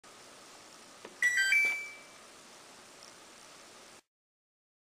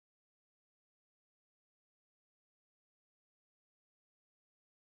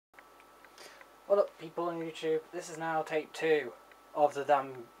What up, people on YouTube? This is now take 2 of the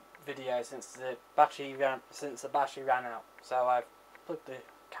damn video since the battery ran out. So I've plugged the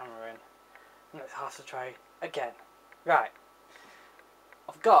camera in, and it has to try again. Right,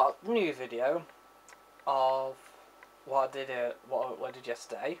 I've got a new video of what I did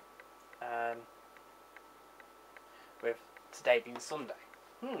yesterday, with today being Sunday.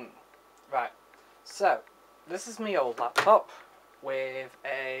 Right. So this is my old laptop with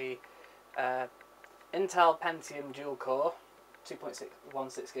a Intel Pentium dual core, 2.16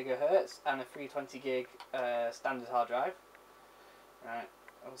 GHz, and a 320 gig standard hard drive. Right,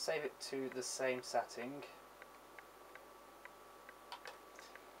 I'll save it to the same setting.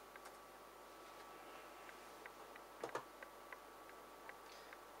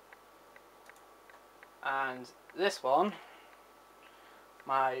 And this one,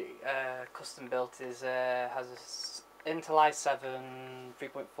 my custom built has a Intel i7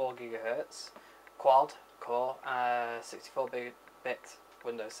 3.4 GHz quad core, 64-bit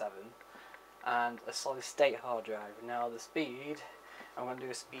Windows 7, and a solid state hard drive. Now the speed, I'm going to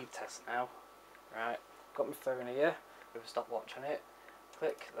do a speed test now. Right, got my phone here with a stopwatch on it.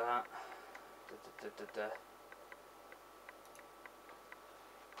 Click that.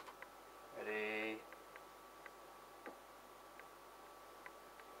 Ready.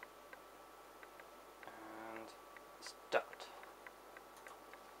 And start.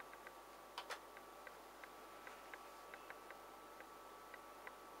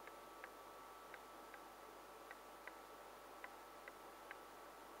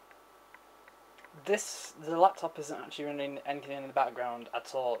 The laptop isn't actually running anything in the background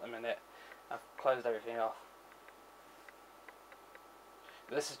at all at the minute. I've closed everything off.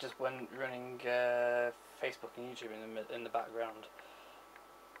 This is just when running Facebook and YouTube in the background.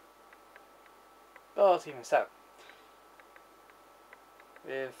 But even so,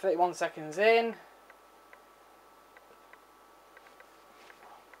 with 31 seconds in,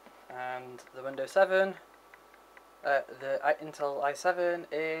 and the Windows 7. The Intel i7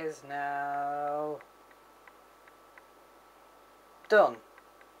 is now done.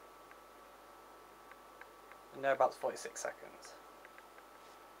 No, about 46 seconds.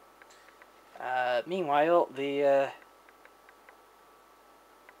 Meanwhile, the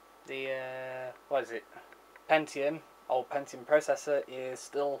what is it? Pentium, old Pentium processor is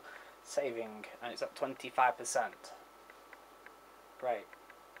still saving, and it's at 25%. Great,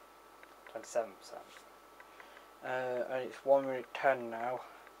 27%. And it's 1 minute 10 now.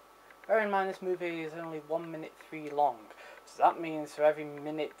 Bear in mind this movie is only 1 minute 3 long, so that means for every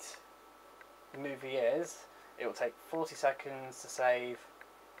minute the movie is, it will take 40 seconds to save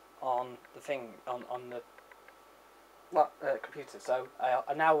on the thing, on the computer. So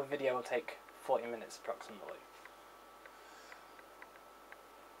an hour video will take 40 minutes approximately.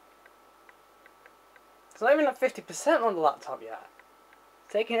 It's not even at 50% on the laptop yet.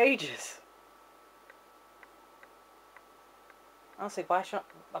 It's taking ages. Honestly, I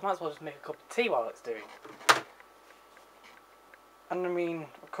might as well just make a cup of tea while it's doing. And I mean,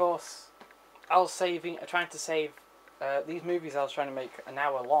 of course, I was trying to save these movies. I was trying to make an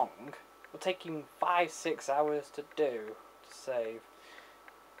hour long. Were taking 5-6 hours to save.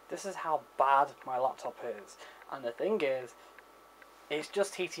 This is how bad my laptop is, and the thing is, it's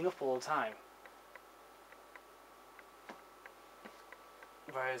just heating up all the time.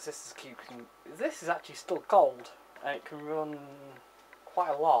 Whereas this is actually still cold. And it can run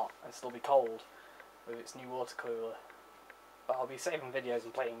quite a lot and still be cold with its new water cooler. But I'll be saving videos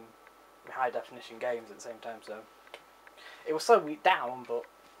and playing high definition games at the same time, so it will slow me down, but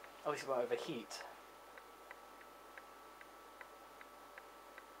at least it won't overheat.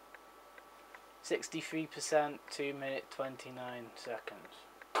 63%, 2 minutes 29 seconds.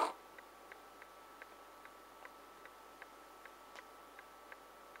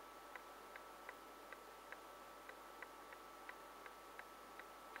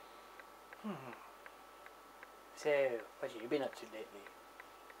 So, what have you been up to lately?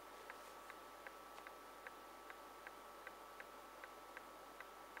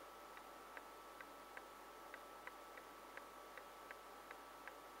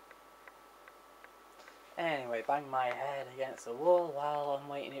 Anyway, bang my head against the wall while I'm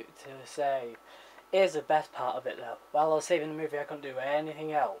waiting it to save. Here's the best part of it though. While I was saving the movie, I couldn't do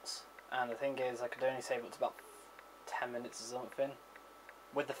anything else. And the thing is, I could only save up to about 10 minutes or something,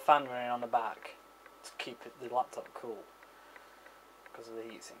 with the fan running on the back to keep the laptop cool because of the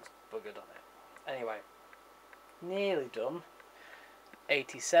heatsinks buggered on it. Anyway, nearly done.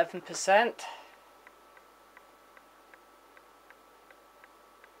 87%.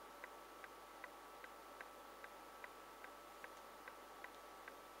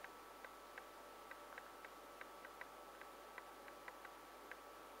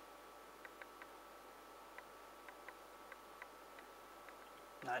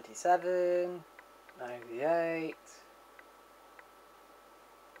 97, 98.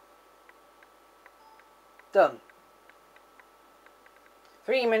 Done.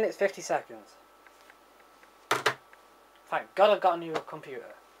 3 minutes 50 seconds. Thank God I've got a new computer.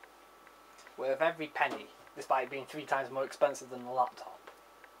 Worth every penny, despite being 3 times more expensive than the laptop.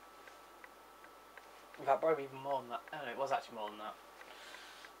 In fact, probably even more than that. Oh, no, it was actually more than that.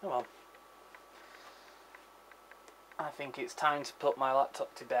 Oh well. I think it's time to put my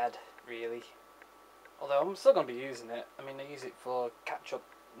laptop to bed, really. Although I'm still going to be using it. I mean, I use it for catching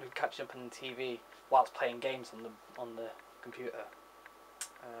up on the TV whilst playing games on the computer.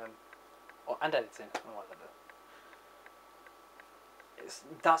 And editing, or whatever.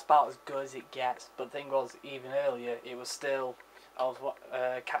 That's about as good as it gets. But the thing was, even earlier, it was still... I was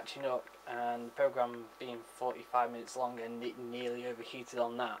catching up, and the program being 45 minutes long, and it nearly overheated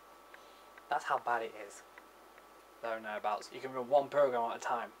on that. That's how bad it is. There and thereabouts. You can run one program at a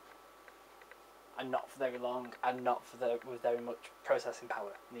time, and not for very long, and not for with very much processing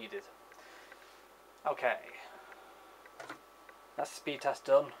power needed. Okay, that's the speed test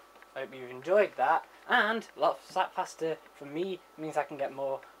done. I hope you've enjoyed that, and a lot faster for me means I can get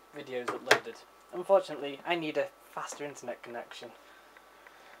more videos uploaded. Unfortunately, I need a faster internet connection.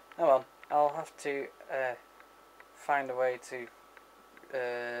 Oh well, I'll have to find a way to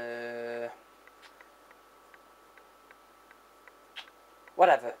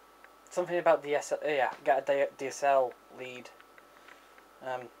whatever. Something about DSL. Yeah, get a DSL lead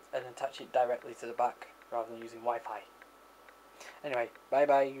and attach it directly to the back rather than using Wi-Fi. Anyway, bye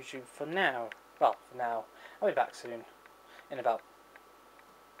bye YouTube for now. Well, for now. I'll be back soon. In about...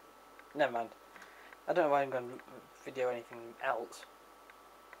 Never mind. I don't know why I'm going to video anything else.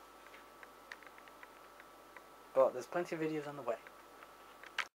 But there's plenty of videos on the way.